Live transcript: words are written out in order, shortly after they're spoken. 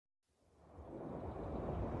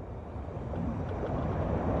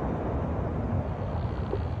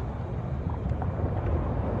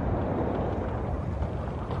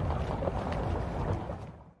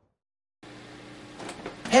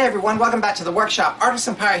Hey everyone, welcome back to the workshop.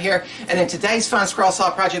 Artisan Pirate here, and in today's fun scroll saw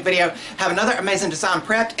project video, have another amazing design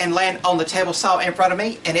prepped and laying on the table saw in front of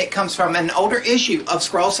me, and it comes from an older issue of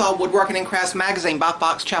Scroll Saw Woodworking and Crafts magazine by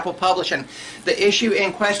Fox Chapel Publishing. The issue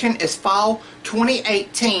in question is Fall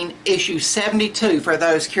 2018, issue 72 for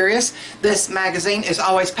those curious. This magazine is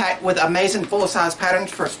always packed with amazing full-size patterns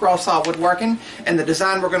for scroll saw woodworking, and the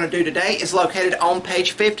design we're going to do today is located on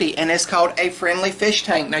page 50, and it's called a friendly fish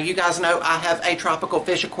tank. Now you guys know I have a tropical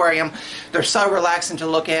fish aquarium. They're so relaxing to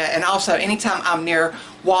look at, and also anytime I'm near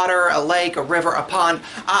water, a lake, a river, a pond,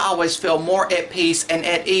 I always feel more at peace and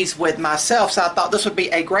at ease with myself. So I thought this would be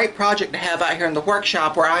a great project to have out here in the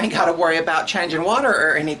workshop where I ain't got to worry about changing water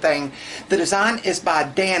or anything. The design is by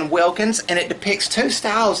Dan Wilkins, and it depicts two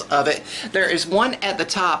styles of it. There is one at the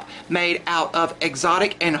top made out of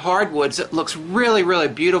exotic and hardwoods. It looks really, really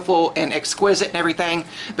beautiful and exquisite and everything.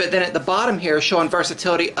 But then at the bottom here, showing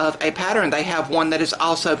versatility of a pattern, they have one that is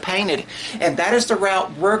also painted. And that is the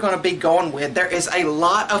route we're going to be going with. There is a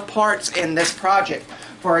lot of parts in this project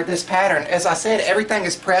for this pattern. As I said, everything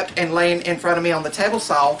is prepped and laying in front of me on the table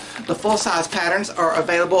saw. The full-size patterns are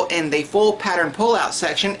available in the full pattern pull-out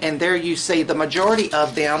section, and there you see the majority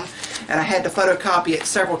of them. And I had to photocopy it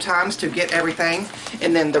several times to get everything,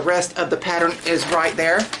 and then the rest of the pattern is right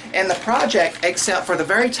there. And the project, except for the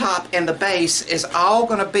very top and the base, is all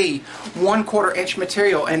going to be 1/4 inch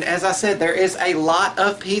material. And as I said, there is a lot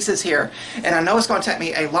of pieces here, and I know it's going to take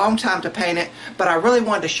me a long time to paint it, but I really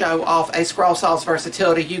wanted to show off a scroll saw's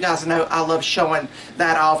versatility. You guys know I love showing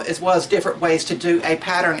that off, as well as different ways to do a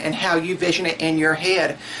pattern and how you vision it in your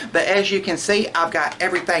head. But as you can see, I've got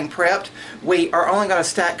everything prepped. We are only going to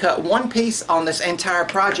stack cut one piece on this entire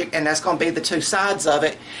project, and that's going to be the two sides of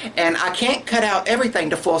it. And I can't cut out everything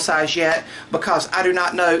to full size yet because I do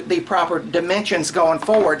not know the proper dimensions going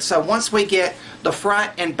forward. So once we get the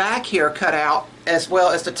front and back here cut out, as well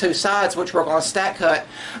as the two sides, which we're going to stack cut,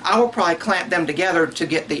 I will probably clamp them together to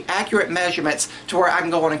get the accurate measurements to where I can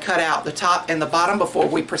go on and cut out the top and the bottom before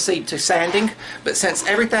we proceed to sanding. But since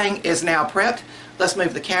everything is now prepped, let's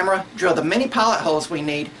move the camera, drill the mini pilot holes we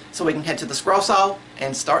need so we can head to the scroll saw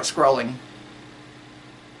and start scrolling.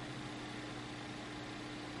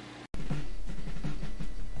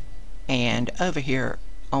 And over here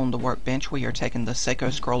on the workbench, we are taking the Seiko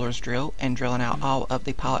Scroller's drill and drilling out all of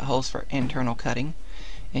the pilot holes for internal cutting.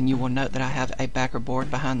 And you will note that I have a backer board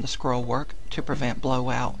behind the scroll work to prevent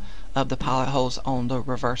blowout of the pilot holes on the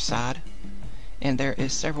reverse side. And there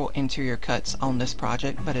is several interior cuts on this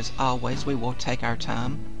project, but as always we will take our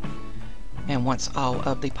time. And once all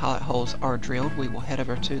of the pilot holes are drilled, we will head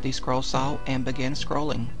over to the scroll saw and begin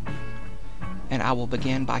scrolling. And I will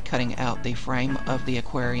begin by cutting out the frame of the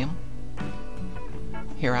aquarium.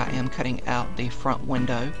 Here I am cutting out the front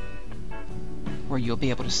window where you'll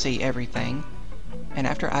be able to see everything. And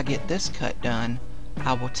after I get this cut done,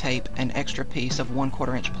 I will tape an extra piece of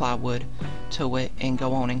 1/4 inch plywood to it and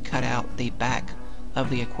go on and cut out the back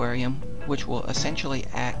of the aquarium, which will essentially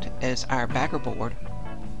act as our backer board.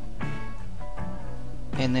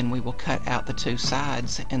 And then we will cut out the two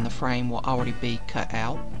sides, and the frame will already be cut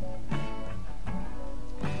out.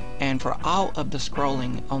 And for all of the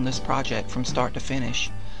scrolling on this project from start to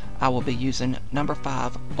finish, I will be using number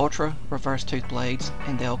 5 Ultra reverse tooth blades,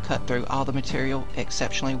 and they'll cut through all the material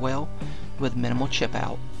exceptionally well with minimal chip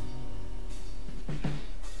out.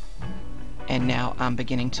 And now I'm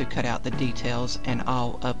beginning to cut out the details and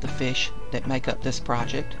all of the fish that make up this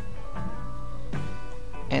project.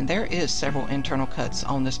 And there is several internal cuts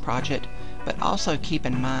on this project, but also keep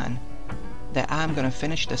in mind that I'm going to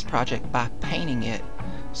finish this project by painting it,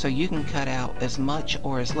 so you can cut out as much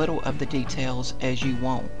or as little of the details as you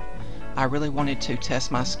want. I really wanted to test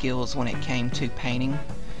my skills when it came to painting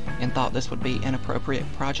and thought this would be an appropriate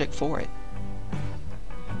project for it.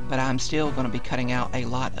 But I'm still going to be cutting out a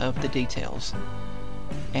lot of the details.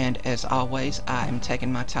 And as always, I am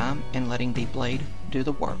taking my time and letting the blade do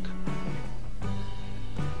the work.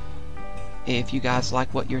 If you guys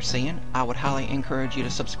like what you're seeing, I would highly encourage you to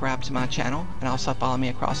subscribe to my channel and also follow me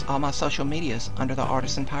across all my social medias under the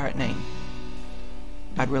Artisan Pirate name.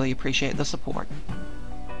 I'd really appreciate the support.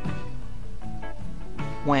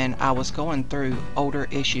 When I was going through older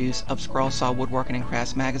issues of Scroll Saw Woodworking and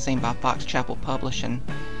Crafts magazine by Fox Chapel Publishing,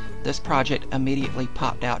 this project immediately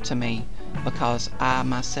popped out to me because I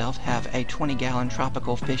myself have a 20-gallon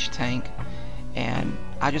tropical fish tank, and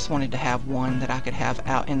I just wanted to have one that I could have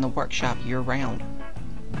out in the workshop year-round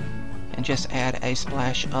and just add a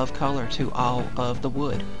splash of color to all of the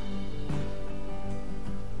wood.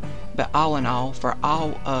 But all in all, for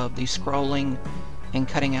all of the scrolling and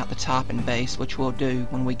cutting out the top and base, which we'll do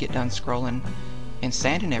when we get done scrolling and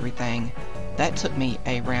sanding everything, that took me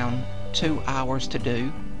around 2 hours to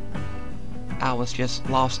do. I was just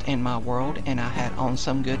lost in my world, and I had on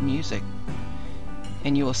some good music.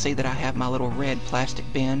 And you will see that I have my little red plastic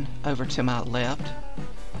bin over to my left,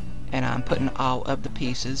 and I'm putting all of the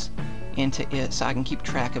pieces into it so I can keep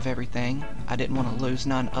track of everything. I didn't want to lose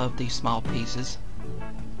none of the small pieces.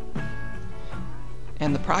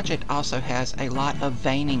 And the project also has a lot of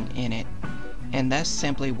veining in it, and that's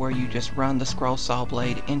simply where you just run the scroll saw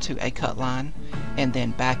blade into a cut line and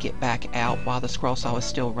then back it back out while the scroll saw is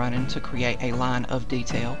still running to create a line of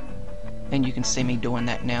detail. And you can see me doing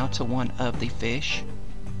that now to one of the fish.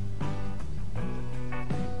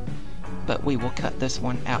 But we will cut this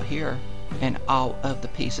one out here, and all of the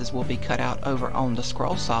pieces will be cut out over on the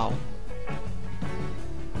scroll saw,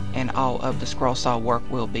 and all of the scroll saw work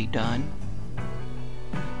will be done.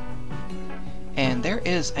 And there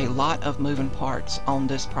is a lot of moving parts on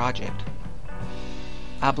this project.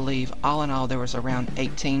 I believe all in all there was around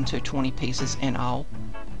 18 to 20 pieces in all,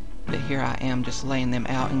 but here I am just laying them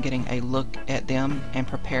out and getting a look at them and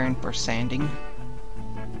preparing for sanding.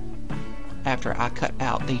 After I cut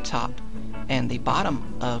out the top and the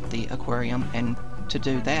bottom of the aquarium, and to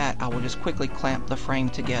do that I will just quickly clamp the frame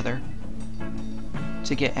together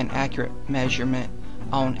to get an accurate measurement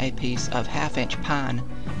on a piece of 1/2 inch pine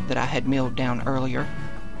that I had milled down earlier.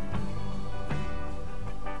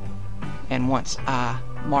 And once I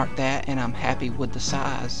mark that and I'm happy with the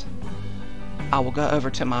size, I will go over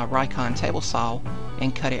to my Rikon table saw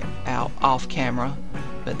and cut it out off camera,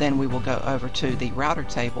 but then we will go over to the router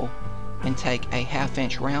table and take a 1/2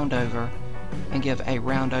 inch round over and give a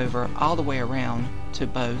round over all the way around to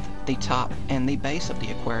both the top and the base of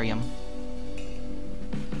the aquarium.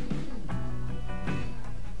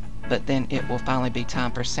 But then it will finally be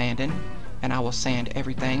time for sanding, and I will sand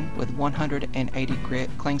everything with 180 grit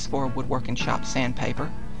Klingspor Woodworking Shop sandpaper,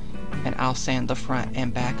 and I'll sand the front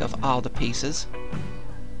and back of all the pieces.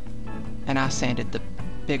 And I sanded the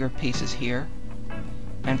bigger pieces here,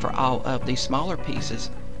 and for all of the smaller pieces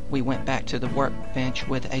we went back to the workbench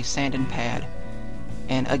with a sanding pad,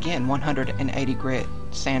 and again 180 grit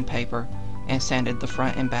sandpaper, and sanded the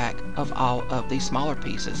front and back of all of the smaller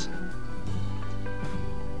pieces.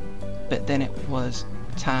 But then it was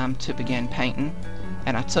time to begin painting,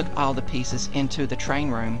 and I took all the pieces into the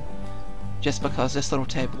train room just because this little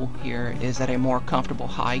table here is at a more comfortable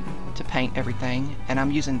height to paint everything, and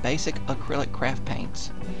I'm using basic acrylic craft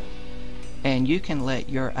paints. And you can let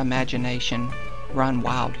your imagination run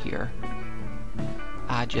wild here.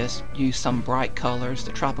 I just use some bright colors.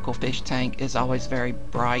 The tropical fish tank is always very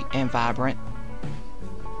bright and vibrant.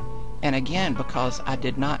 And again, because I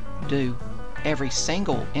did not do every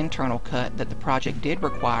single internal cut that the project did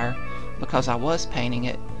require, because I was painting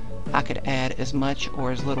it, I could add as much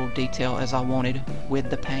or as little detail as I wanted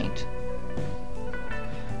with the paint.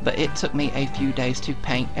 But it took me a few days to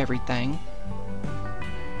paint everything.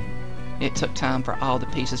 It took time for all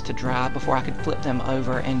the pieces to dry before I could flip them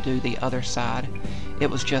over and do the other side.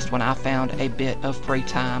 It was just when I found a bit of free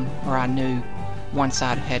time where I knew one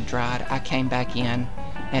side had dried, I came back in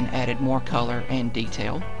and added more color and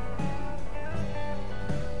detail.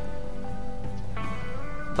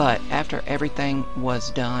 But after everything was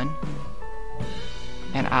done,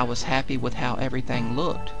 and I was happy with how everything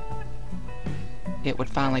looked, it would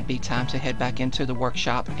finally be time to head back into the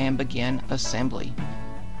workshop and begin assembly.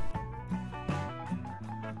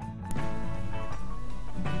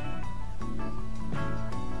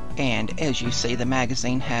 And as you see, the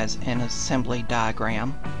magazine has an assembly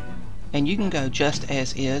diagram, and you can go just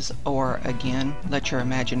as is, or again let your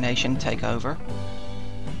imagination take over.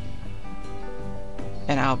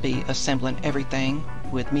 And I'll be assembling everything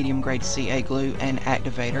with medium grade CA glue and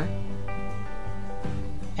activator,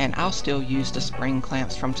 and I'll still use the spring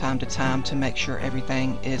clamps from time to time to make sure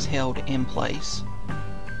everything is held in place.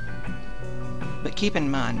 But keep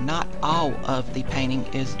in mind, not all of the painting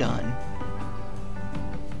is done.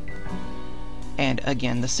 And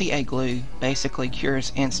again, the CA glue basically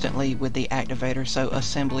cures instantly with the activator, so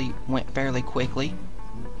assembly went fairly quickly.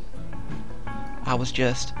 I was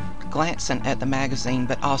just glancing at the magazine,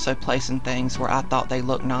 but also placing things where I thought they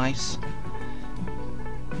looked nice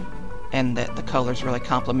and that the colors really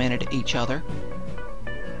complemented each other.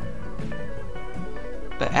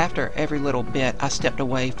 But after every little bit, I stepped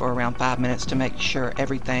away for around 5 minutes to make sure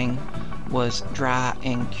everything was dry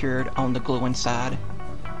and cured on the gluing side,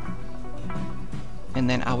 and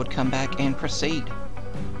then I would come back and proceed.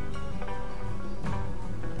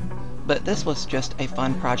 But this was just a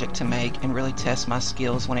fun project to make and really test my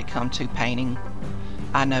skills when it comes to painting.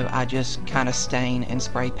 I know I just kind of stain and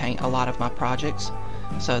spray paint a lot of my projects,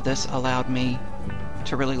 so this allowed me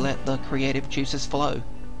to really let the creative juices flow.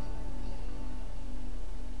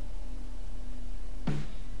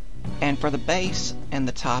 And for the base and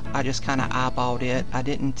the top, I just kind of eyeballed it. I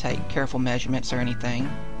didn't take careful measurements or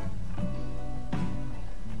anything.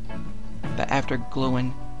 But after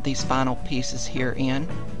gluing these final pieces here in,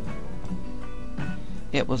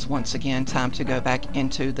 it was once again time to go back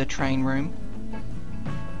into the train room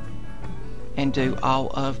and do all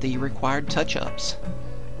of the required touch-ups.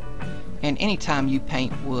 And anytime you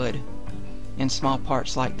paint wood in small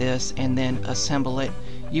parts like this and then assemble it,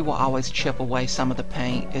 you will always chip away some of the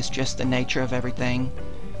paint. It's just the nature of everything.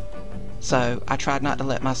 So I tried not to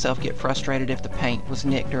let myself get frustrated if the paint was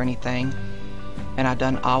nicked or anything, and I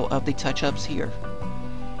done all of the touch-ups here.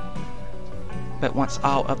 But once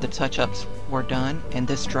all of the touch-ups were done, and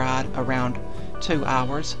this dried around 2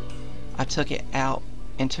 hours, I took it out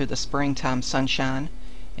into the springtime sunshine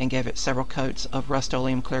and gave it several coats of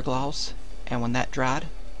Rust-Oleum clear gloss, and when that dried,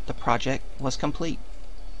 the project was complete.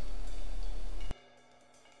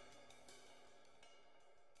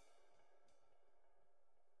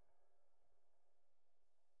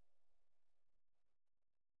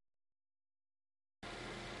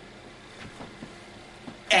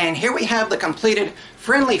 And here we have the completed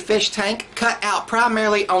friendly fish tank, cut out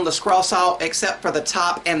primarily on the scroll saw except for the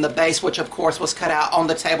top and the base, which of course was cut out on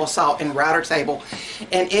the table saw and router table.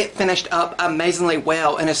 And it finished up amazingly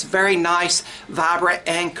well, and it's very nice, vibrant,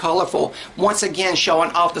 and colorful. Once again showing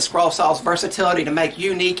off the scroll saw's versatility to make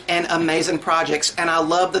unique and amazing projects. And I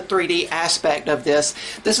love the 3D aspect of this.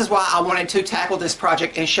 This is why I wanted to tackle this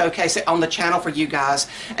project and showcase it on the channel for you guys.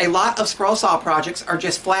 A lot of scroll saw projects are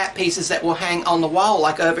just flat pieces that will hang on the wall,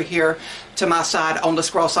 like over here to my side on the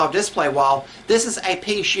scroll saw display wall. This is a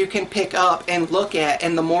piece you can pick up and look at,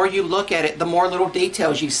 and the more you look at it, the more little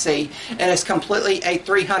details you see, and it's completely a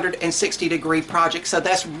 360-degree project, so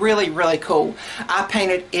that's really, really cool. I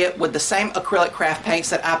painted it with the same acrylic craft paints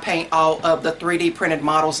that I paint all of the 3D printed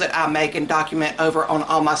models that I make and document over on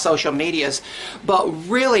all my social medias, but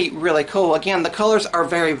really, really cool. Again, the colors are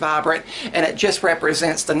very vibrant, and it just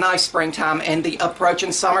represents the nice springtime and the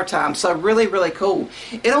approaching summertime, so really, really cool.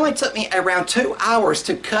 It only took me around 2 hours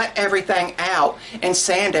to cut everything out and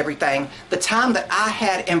sand everything. The time that I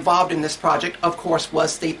had involved in this project, of course,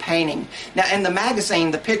 was the painting. Now in the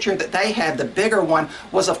magazine, the picture that they had, the bigger one,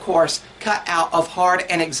 was of course cut out of hard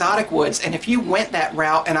and exotic woods, and if you went that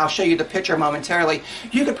route, and I'll show you the picture momentarily,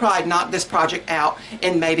 you could probably knock this project out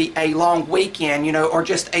in maybe a long weekend, you know, or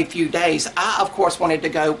just a few days. I of course wanted to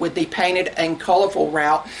go with the painted and colorful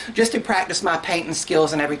route just to practice my painting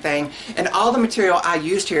skills and everything, and all the material I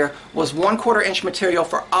used here was 1/4 inch material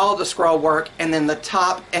for all the scroll work, and then the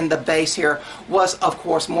top and the base here was of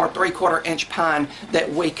course more 3/4 inch pine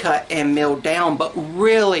that we cut and milled down. But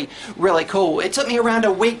really, really cool. It took me around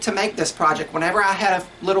a week to make this project. Whenever I had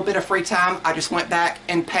a little bit of free time, I just went back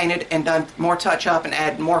and painted and done more touch up and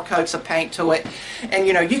add more coats of paint to it. And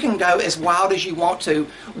you know, you can go as wild as you want to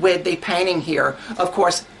with the painting here. Of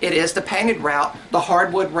course, it is the painted route. The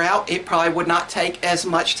hardwood route, it probably would not take as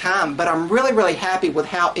much time, but I'm really, really happy with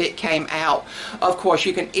how it came out. Of course,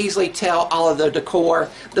 you can easily tell all of the decor,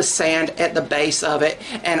 the sand at the base of it,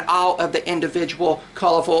 and all of the individual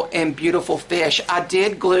colorful and beautiful fish. I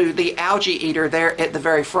did glue the algae eater there at the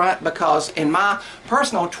very front because in my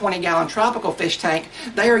personal 20-gallon tropical fish tank,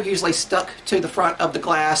 they are usually stuck to the front of the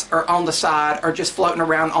glass or on the side or just floating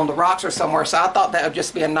around on the rocks or somewhere, so I thought that would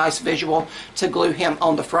just be a nice visual to glue him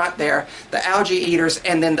on the front there. The algae eaters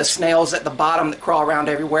and then the snails at the bottom that crawl around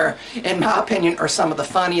everywhere, in my opinion, are some of the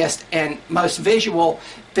funniest and most visual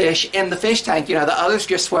fish in the fish tank. You know, the others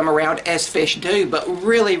just swim around as fish do, but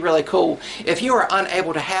really, really cool. If you are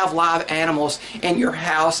unable to have live animals in your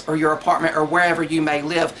house or your apartment or wherever you may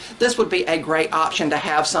live, this would be a great option to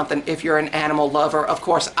have something if you're an animal lover. Of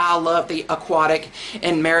course, I love the aquatic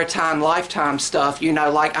and maritime lifetime stuff. You know,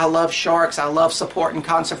 like I love sharks, I love support and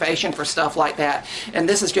conservation for stuff like that. And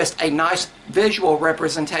this is just a nice visual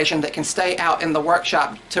representation that can stay out in the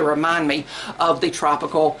workshop to remind me of the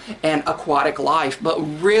tropical and aquatic life. But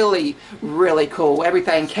really, really cool.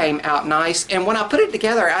 Everything came out nice, and when I put it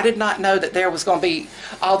together, I did not know that there was going to be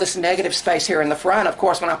all this negative space here in the front. Of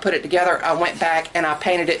course, when I put it together, I went back and I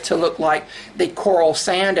painted it to look like the coral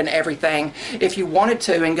sand and everything. If you wanted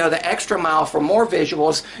to and go the extra mile for more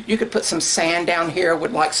visuals, you could put some sand down here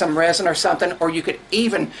with like some resin or something, or you could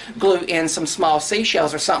even glue in some small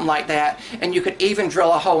seashells or something like that, and you could even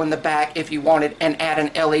drill a hole in the back if you wanted and add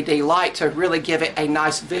an LED light to really give it a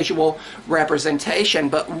nice visual representation.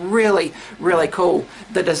 But really, really cool.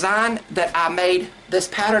 The design that I made this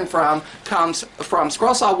pattern from comes from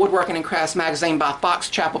Scroll Saw Woodworking and Crafts magazine by Fox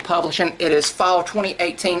Chapel Publishing. It is Fall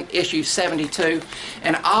 2018 issue 72,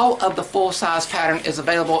 and all of the full-size pattern is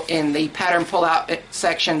available in the pattern pull-out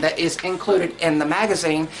section that is included in the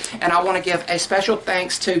magazine. And I want to give a special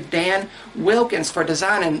thanks to Dan Wilkins for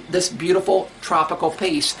designing this beautiful tropical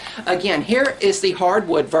piece. Again, here is the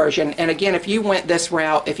hardwood version, and again, if you went this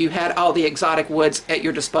route, if you had all the exotic woods at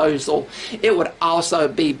your disposal, it would also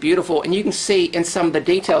be beautiful. And you can see in some of the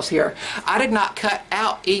details here, I did not cut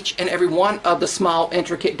out each and every one of the small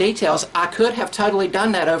intricate details. I could have totally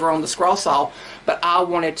done that over on the scroll saw, but I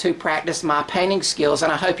wanted to practice my painting skills,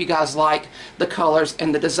 and I hope you guys like the colors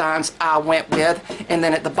and the designs I went with. And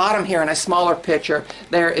then at the bottom here in a smaller picture,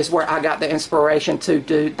 there is where I got the inspiration to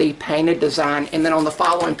do the painted design. And then on the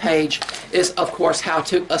following page is, of course, how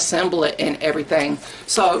to assemble it and everything.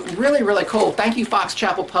 So really, really cool. Thank you, Fox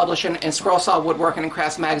Chapel Publishing and Scroll Saw Woodworking and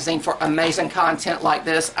Crafts magazine, for amazing content like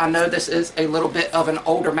this. I know this is a little bit of an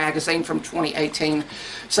older magazine from 2018,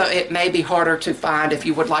 so it may be harder to find if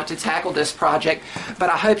you would like to tackle this project. But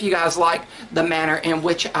I hope you guys like the manner in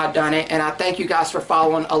which I've done it, and I thank you guys for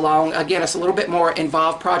following along. Again, it's a little bit more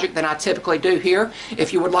involved project than I typically do here.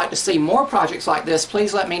 If you would like to see more projects like this,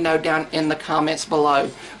 please let me know down in the comments below.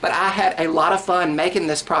 But I had a lot of fun making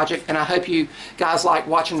this project, and I hope you guys like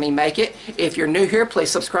watching me make it. If you're new here, please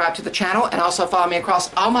subscribe to the channel, and also follow me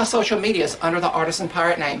across all my social medias under the Artisan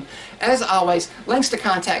Pirate name. As always, links to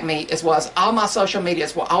contact me as well as all my social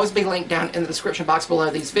medias will always be linked down in the description box below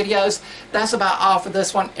these videos. That's about all for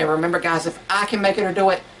this one, and remember guys, if I can make it or do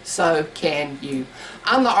it, so can you.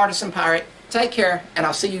 I'm the Artisan Pirate. Take care, and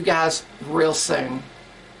I'll see you guys real soon.